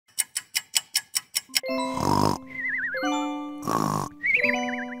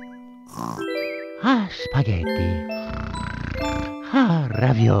Ah, spaghetti. Ah,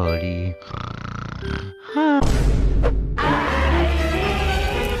 ravioli. Ah.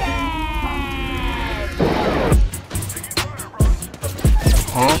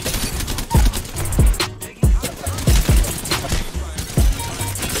 Huh?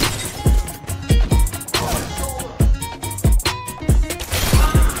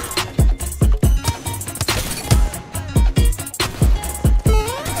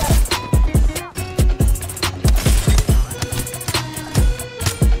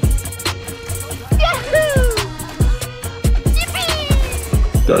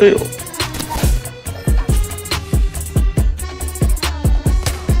 Damn.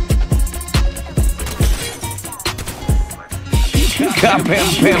 Got bam.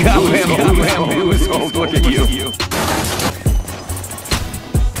 Look at you.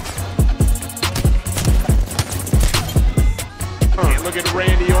 Look at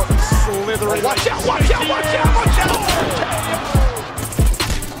Randy Orton slithering. Watch out!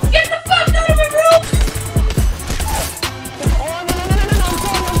 Get the fuck out of my room!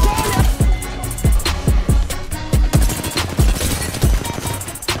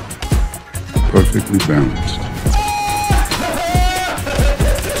 Perfectly balanced.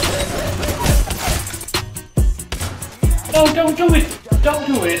 No, don't do it! Don't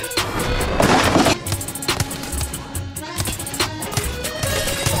do it!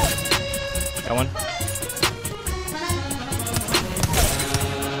 Got one.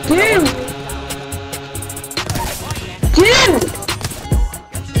 Dude!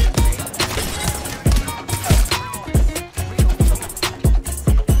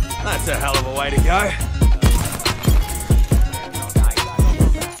 That's a hell of a way to go.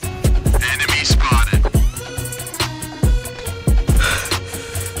 Enemy spotted.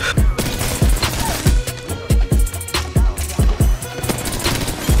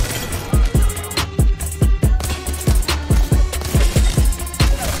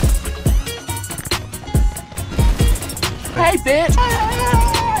 Hey, bitch!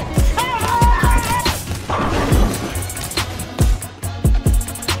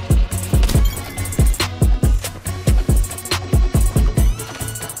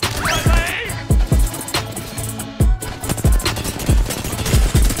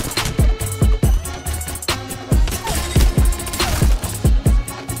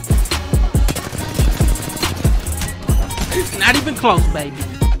 Not even close, baby.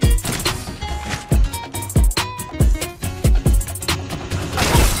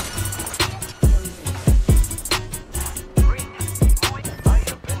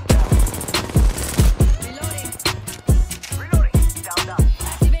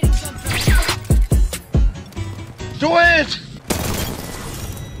 Do it!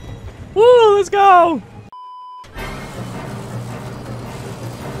 Woo, let's go!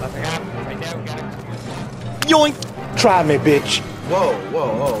 Yoink! Try me, bitch. Whoa!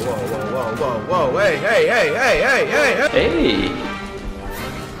 Hey! Hey!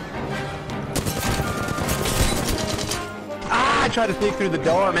 Ah, I tried to sneak through the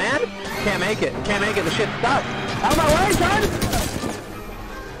door, man. Can't make it. The shit's stuck. Out of my way, son!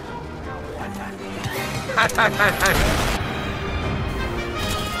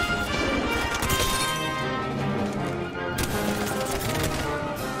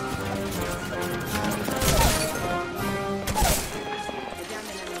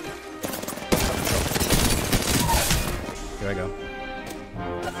 Here I go.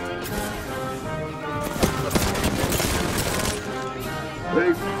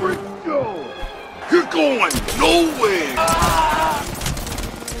 Hey, Franco! You're going nowhere!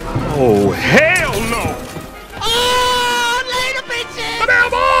 Oh, hell no! Oh, later, bitches!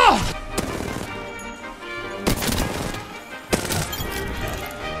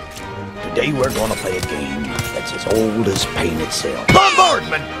 Today we're gonna play a game that's as old as pain itself.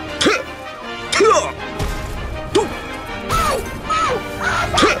 Bombardment!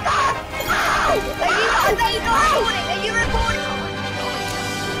 Are you recording?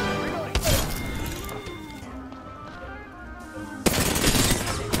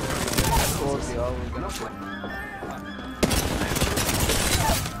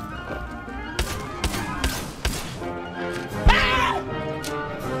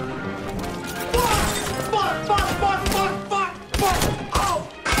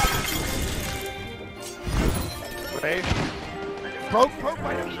 Broke.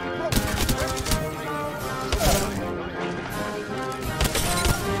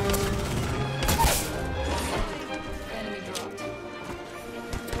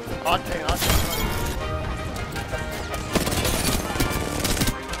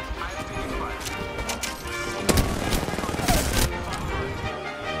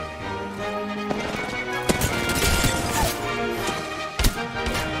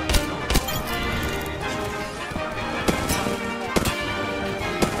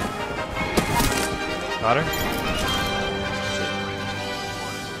 Got her.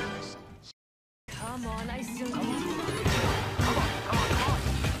 Come on, I still need you.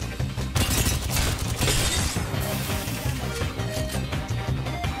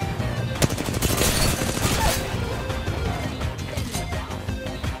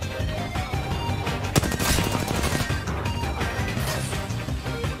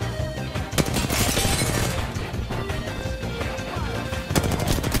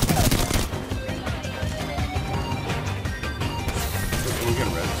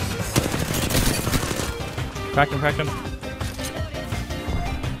 Cracked him, cracked him.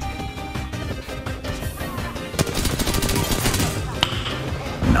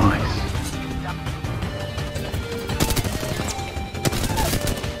 Nice.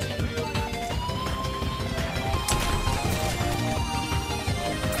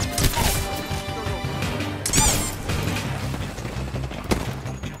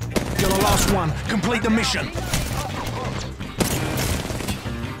 You're the last one. Complete the mission.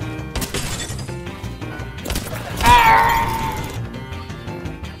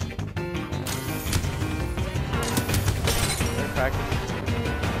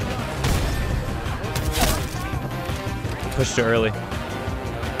 Pushed too early.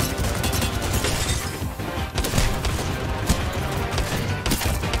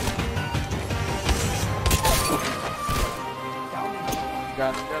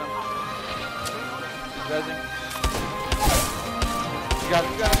 Got him. Got him.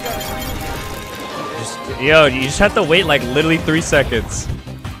 Yo, you just have to wait like literally 3 seconds.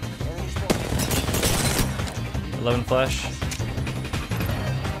 11 flash.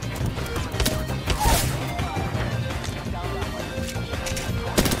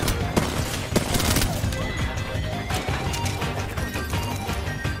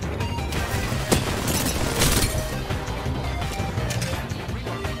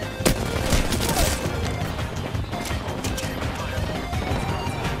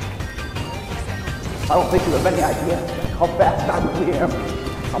 I don't think you have any idea how fast I really am.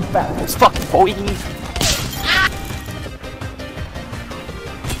 I'm fast as fuck, boy.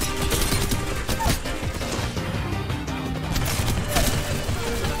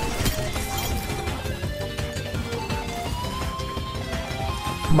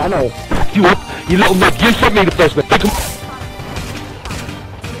 Mano, fuck you up, you little nut. You sent me the first one.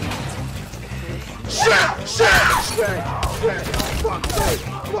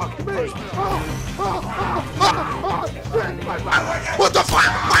 What the fuck?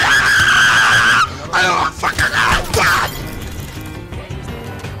 I don't fucking know.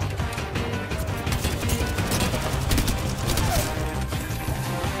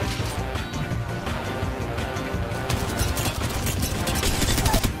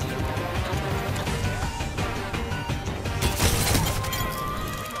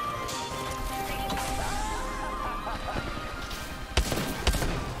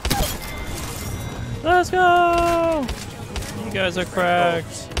 Let's go! You guys are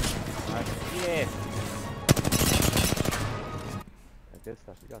cracked. Yeah. Good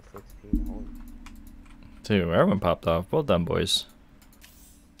stuff. We got 16 home. Dude, everyone popped off. Well done, boys.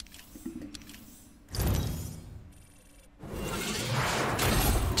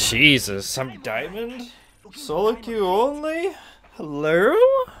 Jesus, some diamond? Solo queue only? Hello?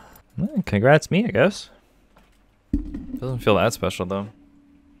 Well, congrats me, I guess. Doesn't feel that special though.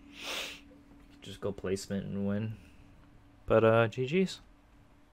 Just go placement and win. But GG's.